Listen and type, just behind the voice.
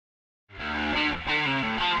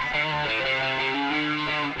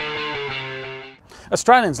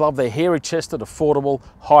Australians love their hairy-chested, affordable,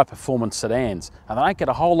 high-performance sedans, and they don't get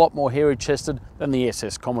a whole lot more hairy-chested than the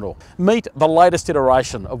SS Commodore. Meet the latest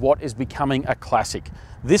iteration of what is becoming a classic.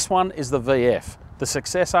 This one is the VF, the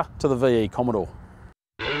successor to the VE Commodore.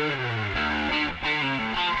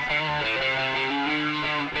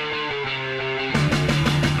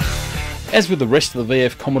 As with the rest of the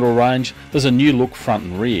VF Commodore range, there's a new look front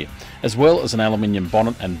and rear, as well as an aluminium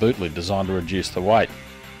bonnet and boot lid designed to reduce the weight.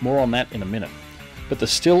 More on that in a minute. But there's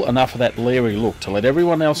still enough of that leery look to let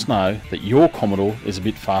everyone else know that your Commodore is a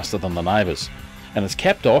bit faster than the neighbours, and it's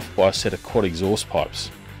capped off by a set of quad exhaust pipes.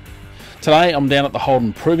 Today I'm down at the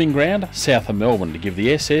Holden Proving Ground south of Melbourne to give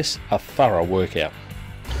the SS a thorough workout.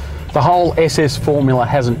 The whole SS formula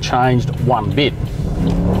hasn't changed one bit.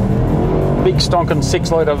 Big stonking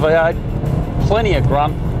 6-litre V8, plenty of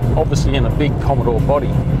grunt, obviously in a big Commodore body.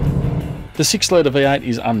 The 6-litre V8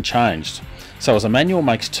 is unchanged, so as a manual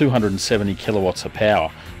makes 270 kilowatts of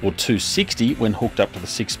power, or 260 when hooked up to the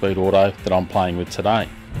 6-speed auto that I'm playing with today.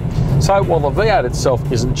 So while the V8 itself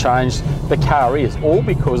isn't changed, the car is, all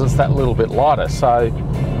because it's that little bit lighter. So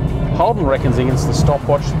Holden reckons against the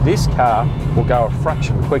stopwatch, this car will go a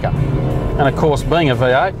fraction quicker. And of course, being a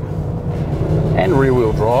V8 and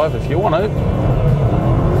rear-wheel drive, if you want to,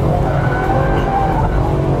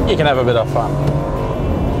 you can have a bit of fun.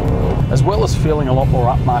 As well as feeling a lot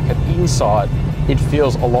more upmarket inside, it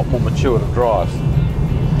feels a lot more mature to drive.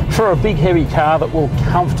 For a big heavy car that will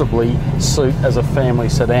comfortably suit as a family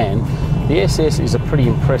sedan, the SS is a pretty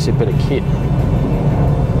impressive bit of kit.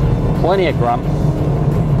 Plenty of grunt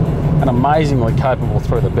and amazingly capable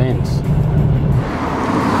through the bends.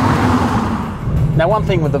 Now, one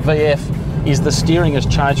thing with the VF is the steering has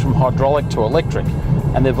changed from hydraulic to electric,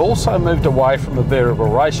 and they've also moved away from the variable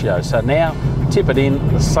ratio. So now tip it in,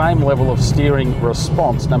 the same level of steering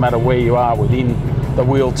response no matter where you are within the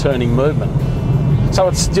wheel turning movement. So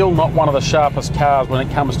it's still not one of the sharpest cars when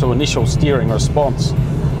it comes to initial steering response,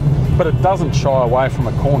 but it doesn't shy away from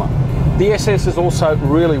a corner. The SS is also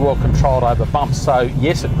really well controlled over bumps, so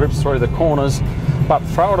yes, it grips through the corners, but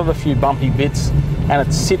throw it at a few bumpy bits and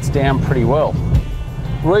it sits down pretty well.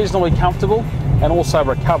 Reasonably comfortable and also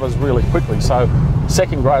recovers really quickly, so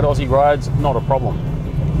second grade Aussie roads, not a problem.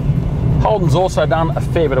 Holden's also done a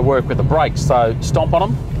fair bit of work with the brakes, so stomp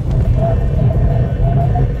on them.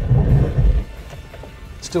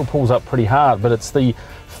 Still pulls up pretty hard, but it's the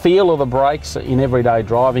feel of the brakes in everyday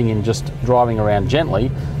driving and just driving around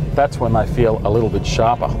gently, that's when they feel a little bit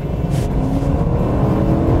sharper.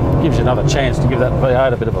 Gives you another chance to give that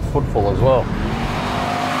V8 a bit of a footfall as well.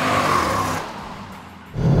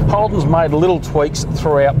 Holden's made little tweaks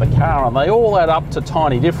throughout the car and they all add up to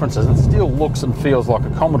tiny differences. It still looks and feels like a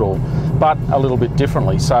Commodore, but a little bit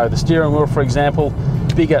differently. So the steering wheel, for example,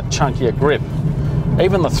 bigger, chunkier grip.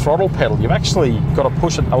 Even the throttle pedal, you've actually got to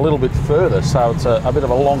push it a little bit further, so it's a bit of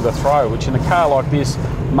a longer throw, which in a car like this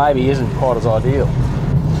maybe isn't quite as ideal.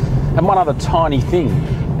 And one other tiny thing,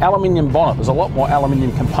 aluminium bonnet. There's a lot more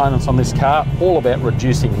aluminium components on this car, all about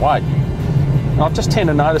reducing weight. And I just tend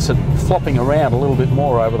to notice it flopping around a little bit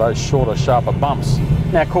more over those shorter, sharper bumps.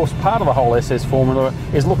 Now, of course, part of the whole SS formula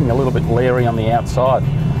is looking a little bit leery on the outside.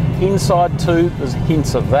 Inside too, there's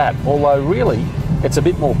hints of that, although really it's a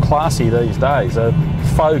bit more classy these days. A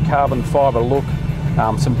faux carbon fibre look,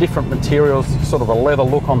 some different materials, sort of a leather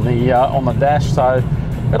look on the dash, so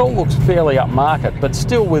it all looks fairly upmarket, but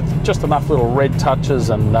still with just enough little red touches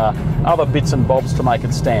and other bits and bobs to make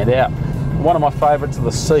it stand out. One of my favourites are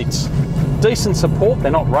the seats. Decent support,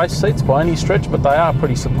 they're not race seats by any stretch, but they are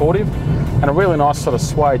pretty supportive, and a really nice sort of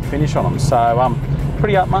suede finish on them, so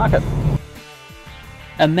pretty upmarket.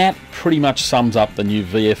 And that pretty much sums up the new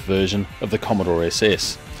VF version of the Commodore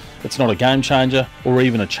SS. It's not a game changer or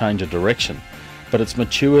even a change of direction, but it's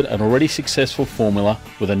matured an already successful formula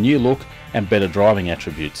with a new look and better driving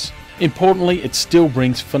attributes. Importantly, it still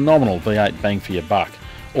brings phenomenal V8 bang for your buck,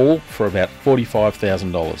 all for about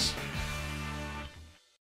 $45,000.